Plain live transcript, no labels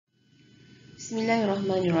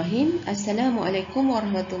Bismillahirrahmanirrahim. Assalamualaikum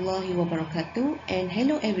warahmatullahi wabarakatuh, and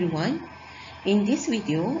hello everyone. In this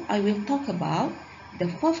video, I will talk about the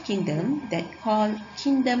fourth kingdom that called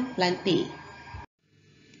Kingdom Plantae.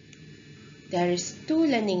 There is two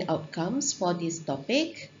learning outcomes for this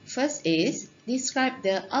topic. First is describe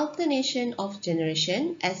the alternation of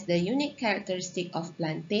generation as the unique characteristic of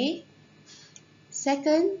Plantae.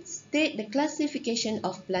 Second, state the classification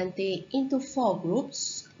of Plantae into four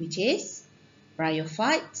groups, which is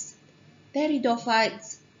bryophytes,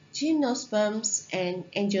 pteridophytes, gymnosperms, and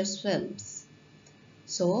angiosperms.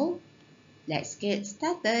 So, let's get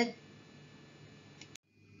started.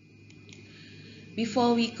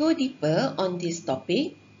 Before we go deeper on this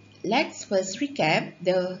topic, let's first recap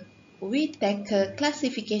the Whittaker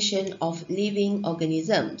classification of living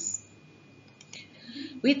organisms.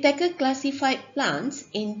 Whittaker classified plants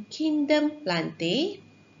in Kingdom Plantae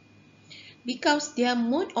because their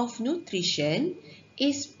mode of nutrition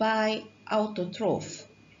is by autotroph.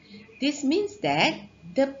 This means that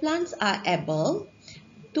the plants are able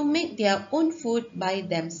to make their own food by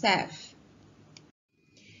themselves.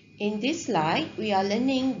 In this slide, we are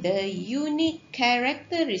learning the unique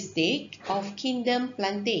characteristic of Kingdom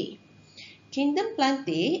Plantae. Kingdom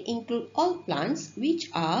Plantae include all plants which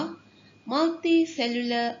are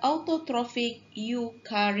multicellular autotrophic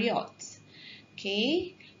eukaryotes.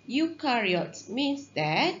 Okay. Eukaryotes means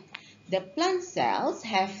that the plant cells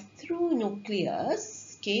have through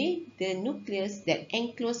nucleus, okay, the nucleus that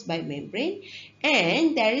enclosed by membrane,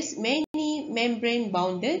 and there is many membrane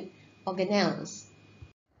bounded organelles.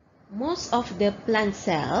 Most of the plant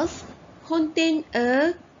cells contain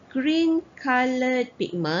a green colored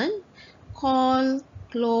pigment called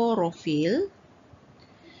chlorophyll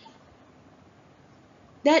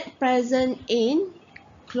that present in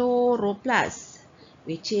chloroplast,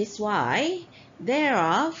 which is why there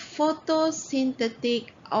are photosynthetic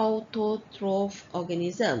autotroph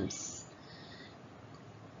organisms.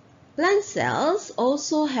 Plant cells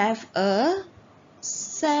also have a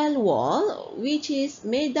cell wall which is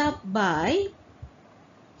made up by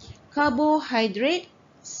carbohydrate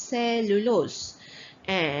cellulose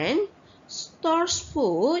and stores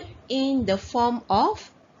food in the form of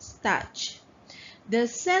starch. The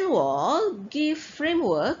cell wall gives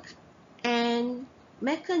framework and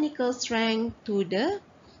mechanical strength to the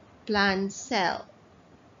plant cell.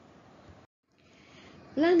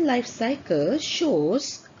 Plant life cycle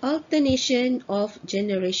shows alternation of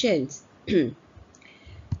generations.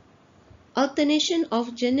 Alternation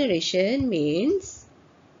of generation means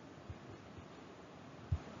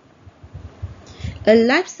a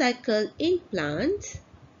life cycle in plants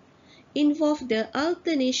involves the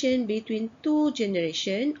alternation between two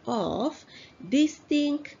generations of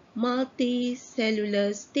distinct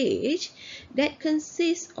multicellular stage that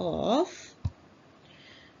consists of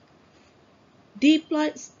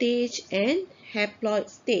diploid stage and haploid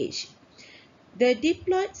stage. The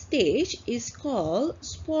diploid stage is called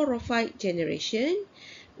sporophyte generation,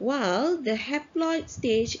 while the haploid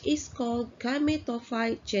stage is called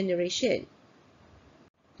gametophyte generation.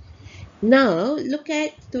 Now, look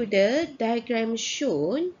at to the diagram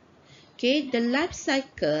shown. Okay, the life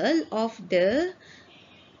cycle of the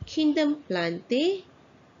Kingdom Plantae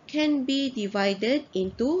can be divided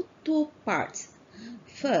into two parts.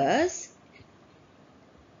 First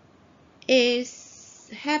is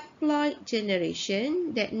haploid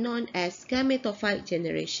generation, that known as gametophyte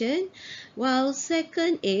generation, while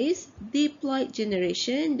second is diploid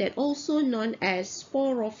generation, that also known as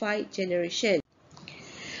sporophyte generation.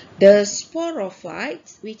 The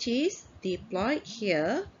sporophytes, which is diploid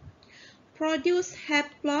here, produce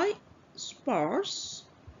haploid spores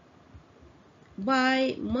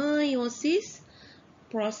by meiosis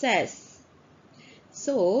process.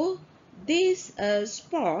 So, these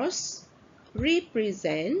spores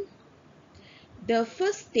represent the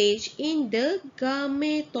first stage in the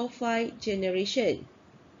gametophyte generation.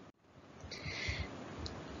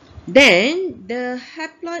 Then, the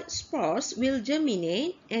haploid spores will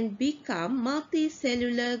germinate and become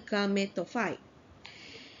multicellular gametophyte.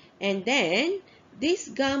 And then, this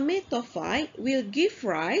gametophyte will give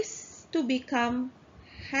rise to become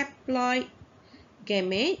haploid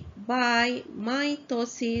gamete by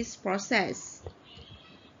mitosis process.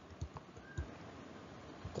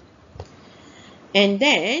 And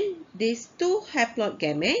then, these two haploid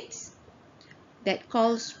gametes that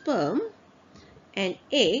called sperm and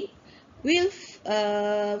egg will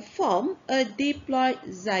form a diploid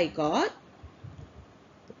zygote.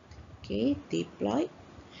 Okay, diploid.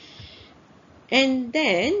 And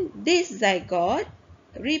then this zygote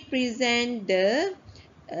represent the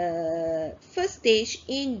first stage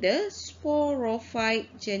in the sporophyte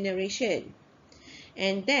generation.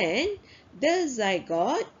 And then the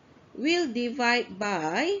zygote will divide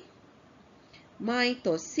by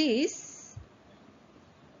mitosis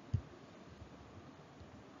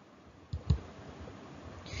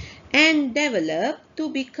and develop to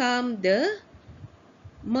become the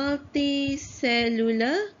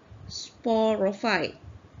multicellular sporophyte.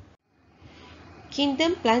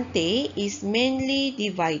 Kingdom Plantae is mainly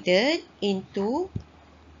divided into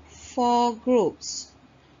 4 groups.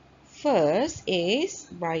 First is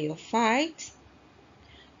bryophyte,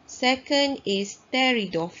 second is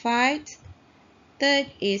pteridophyte, third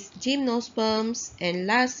is gymnosperms, and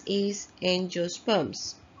last is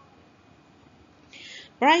angiosperms.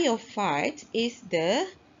 Bryophyte is the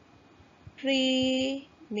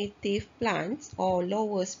primitive plant or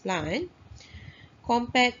lowest plant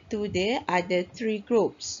compared to the other 3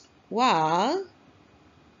 groups, while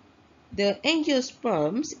the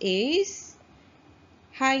angiosperms is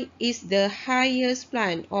the highest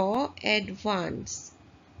plant or advanced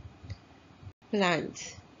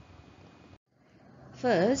plant.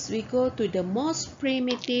 First, we go to the most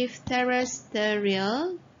primitive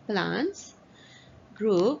terrestrial plants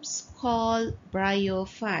groups called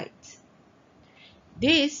bryophytes.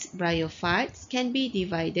 These bryophytes can be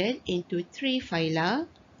divided into 3 phyla.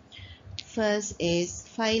 First is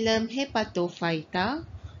phylum Hepatophyta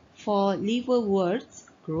for liverwort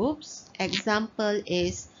groups. Example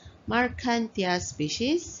is Marchantia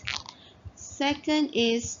species. Second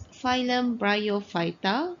is phylum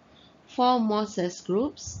Bryophyta for mosses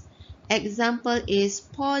groups. Example is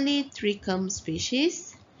Polytrichum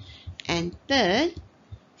species. And third,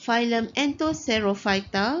 phylum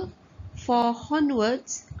Anthocerophyta for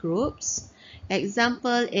hornworts groups.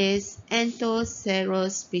 Example is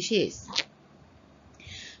Anthoceros species.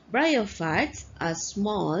 Bryophytes are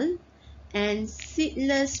small and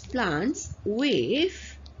seedless plants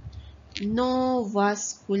with no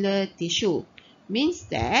vascular tissue. Means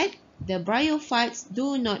that the bryophytes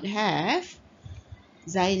do not have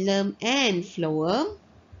xylem and phloem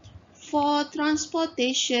for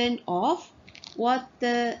transportation of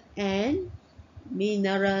water and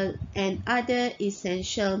mineral and other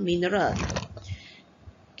essential mineral.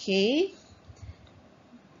 Okay.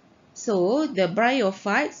 So the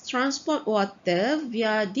bryophytes transport water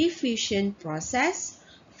via diffusion process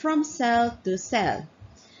from cell to cell.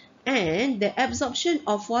 And the absorption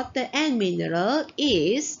of water and mineral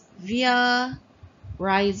is via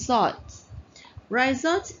rhizotes.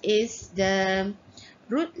 Rhizotes is the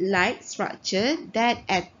root-like structure that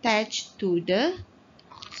attach to the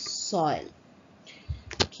soil.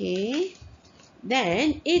 Okay.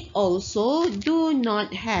 Then it also do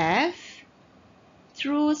not have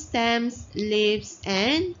through stems, leaves,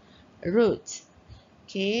 and roots.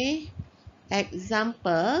 Okay.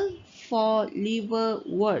 Example for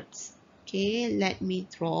liverworts. Okay, let me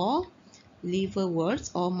draw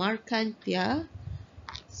liverworts or Marchantia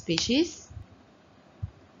species.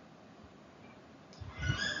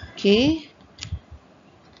 Okay.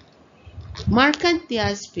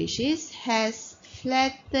 Marchantia species has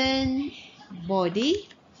flattened body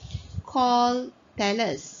called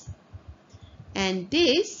thallus. And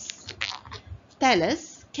this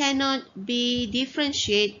thallus cannot be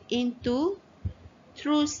differentiated into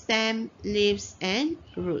through stem, leaves, and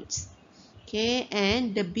roots. Okay,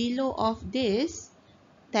 and the below of this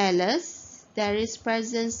thallus, there is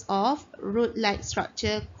presence of root-like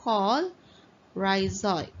structure called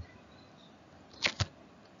rhizoid.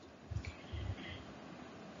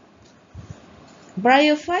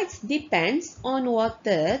 Bryophytes depends on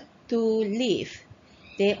water to live.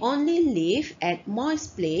 They only live at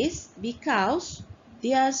moist place because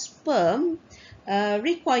their sperm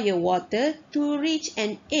require water to reach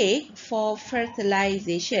an egg for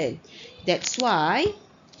fertilization. That's why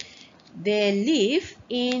they live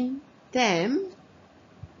in damp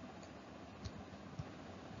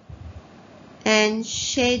and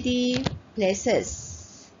shady places.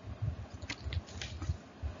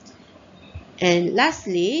 And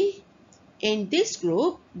lastly, in this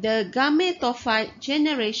group, the gametophyte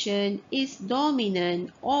generation is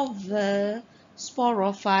dominant over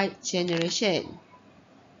sporophyte generation.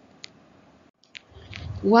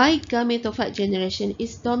 Why gametophyte generation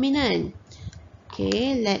is dominant?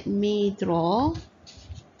 Okay, let me draw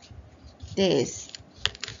this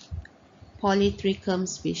Polytrichum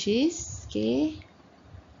species. Okay.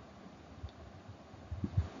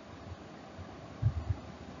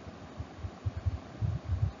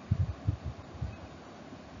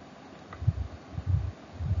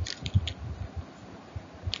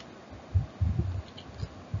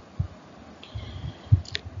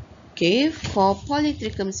 Okay, for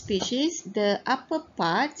Polytrichum species, the upper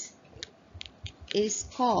part is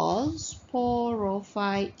called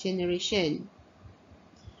sporophyte generation,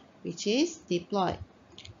 which is diploid,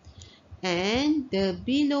 and the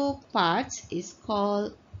below part is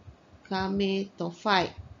called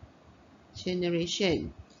gametophyte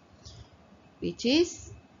generation, which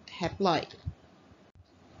is haploid.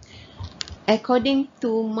 According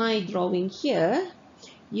to my drawing here,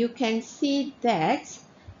 you can see that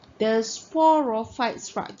the sporophyte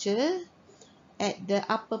structure at the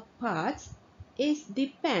upper part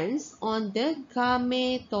depends on the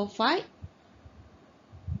gametophyte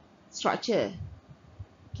structure.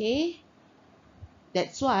 Okay,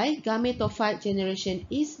 that's why gametophyte generation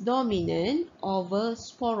is dominant over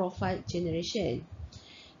sporophyte generation.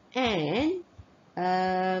 And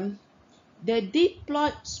the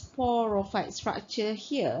diploid sporophyte structure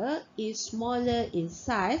here is smaller in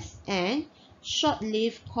size and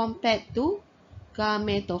short-lived compared to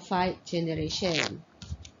gametophyte generation.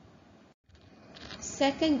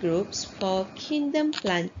 Second groups for kingdom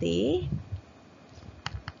plantae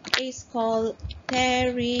is called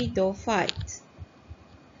pteridophyte.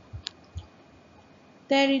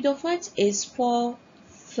 Pteridophytes is for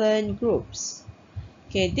fern groups.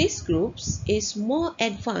 Okay, these groups is more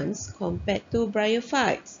advanced compared to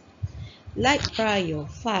bryophytes. Like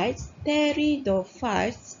bryophytes,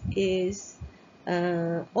 pteridophytes is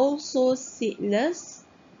also seedless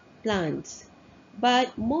plants,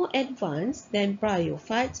 but more advanced than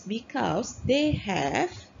bryophytes because they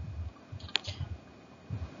have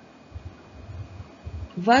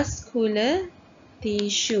vascular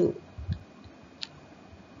tissue.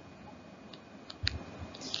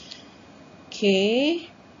 Okay,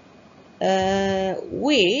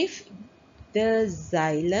 with the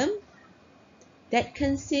xylem that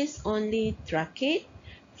consists only trachate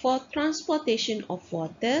for transportation of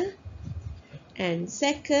water, and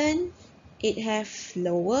second, it has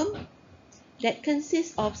phloem that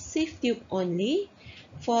consists of sieve tube only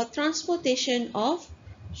for transportation of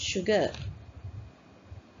sugar.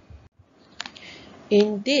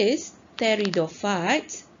 In this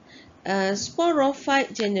pteridophyte,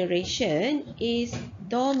 sporophyte generation is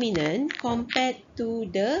dominant compared to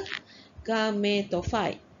the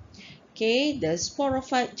gametophyte. Okay, the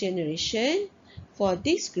sporophyte generation for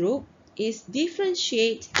this group is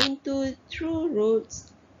differentiate into true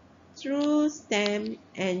roots, true stem,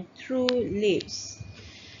 and true leaves.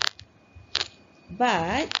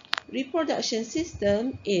 But reproduction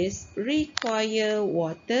system is require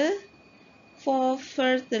water for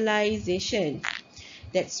fertilization.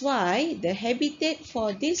 That's why the habitat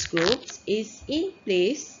for these groups is in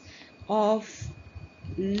place of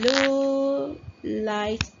low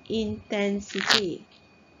light intensity.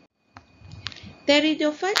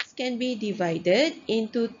 Pteridophytes can be divided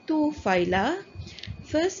into two phyla.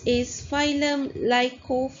 First is phylum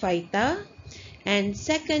Lycophyta and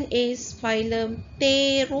second is phylum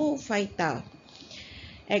Pterophyta.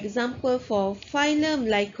 Example for phylum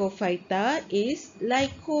Lycophyta is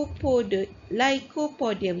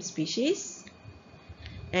Lycopodium species,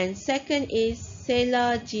 and second is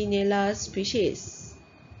Selaginella species.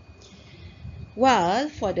 While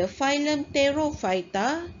for the phylum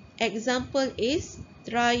Pterophyta, example is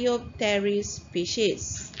Dryopteris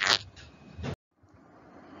species.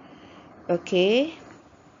 Okay,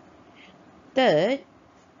 third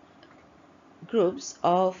groups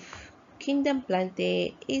of kingdom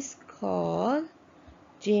plantae is called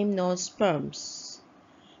gymnosperms.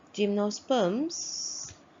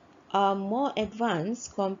 Gymnosperms are more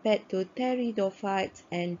advanced compared to pteridophytes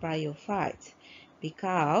and bryophytes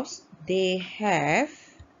because they have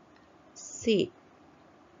seed.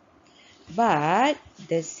 But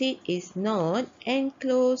the seed is not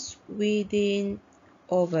enclosed within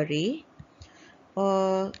ovary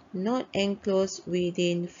or not enclosed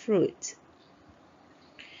within fruit.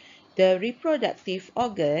 The reproductive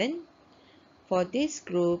organ for this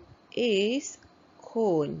group is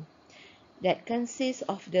cone that consists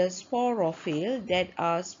of the sporophyll that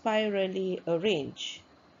are spirally arranged.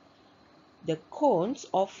 The cones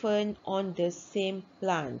often on the same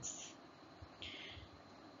plants.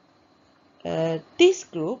 This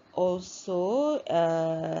group also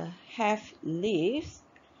have leaves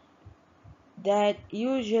that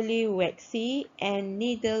usually waxy and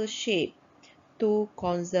needle-shaped to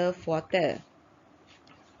conserve water.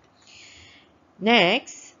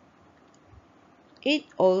 Next, it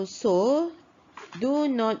also do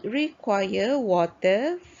not require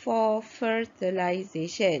water for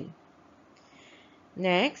fertilization.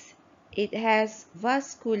 Next, it has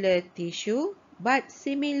vascular tissue, but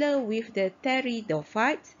similar with the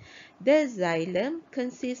pteridophytes, the xylem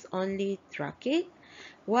consists only trachate,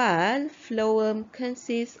 while phloem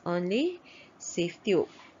consists only sieve tube.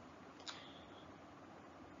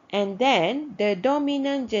 And then the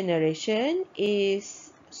dominant generation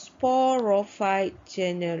is sporophyte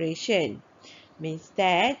generation. Means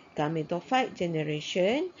that gametophyte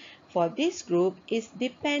generation for this group is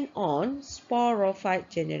depend on sporophyte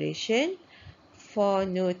generation for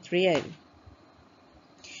nutrient.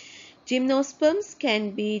 Gymnosperms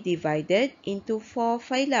can be divided into 4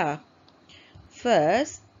 phyla.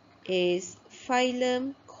 First is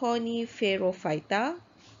phylum Coniferophyta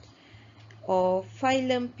or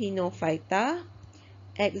phylum Pinophyta.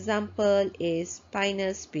 Example is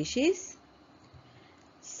Pinus species.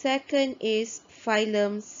 Second is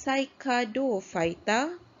phylum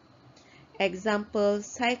Cycadophyta. Example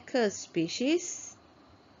Cycas species.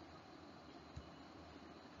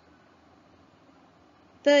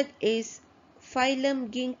 Third is phylum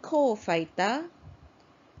Ginkgophyta.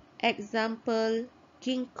 Example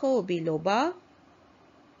Ginkgo biloba.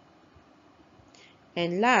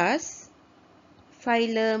 And last,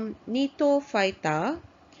 phylum Gnetophyta.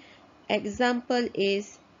 Example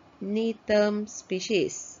is Gnetum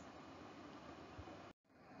species.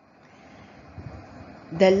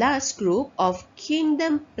 The last group of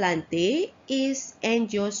kingdom Plantae is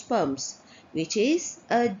angiosperms, which is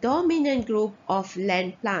a dominant group of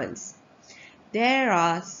land plants. There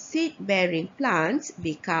are seed-bearing plants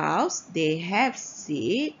because they have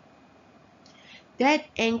seed that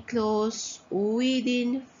enclose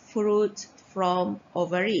within fruit from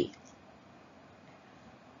ovary.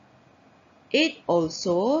 It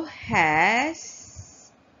also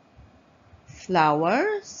has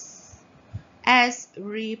flowers as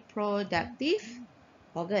reproductive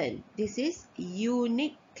organ. This is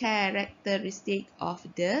unique characteristic of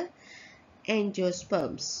the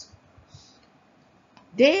angiosperms.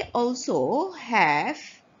 They also have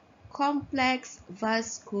complex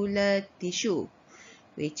vascular tissue,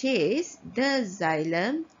 which is the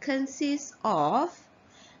xylem consists of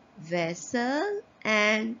vessel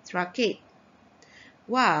and trachate,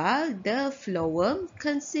 while the phloem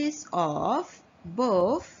consists of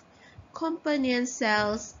both companion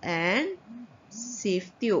cells and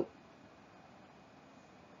sieve tube.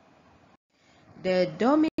 The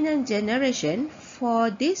dominant generation for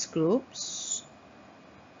these groups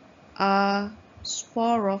are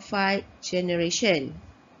sporophyte generation.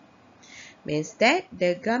 Means that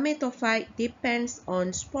the gametophyte depends on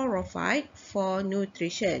sporophyte for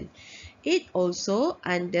nutrition. It also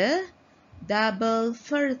under double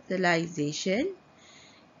fertilization,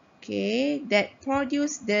 that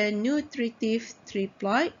produce the nutritive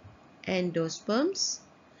triploid endosperms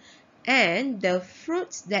and the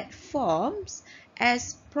fruits that forms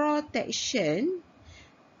as protection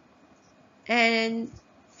and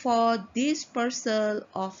for dispersal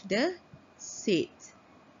of the seed.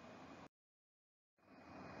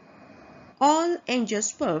 All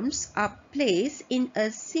angiosperms are placed in a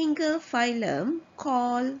single phylum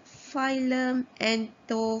called phylum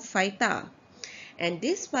Enthophyta. And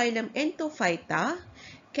this phylum Enthophyta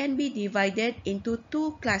can be divided into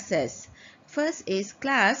 2 classes. First is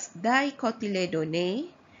class Dicotyledonea.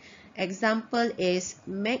 Example is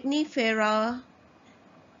Mangifera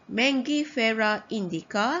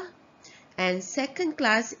indica. And second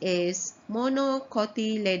class is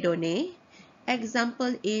Monocotyledonea.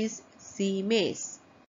 Example is Zimes.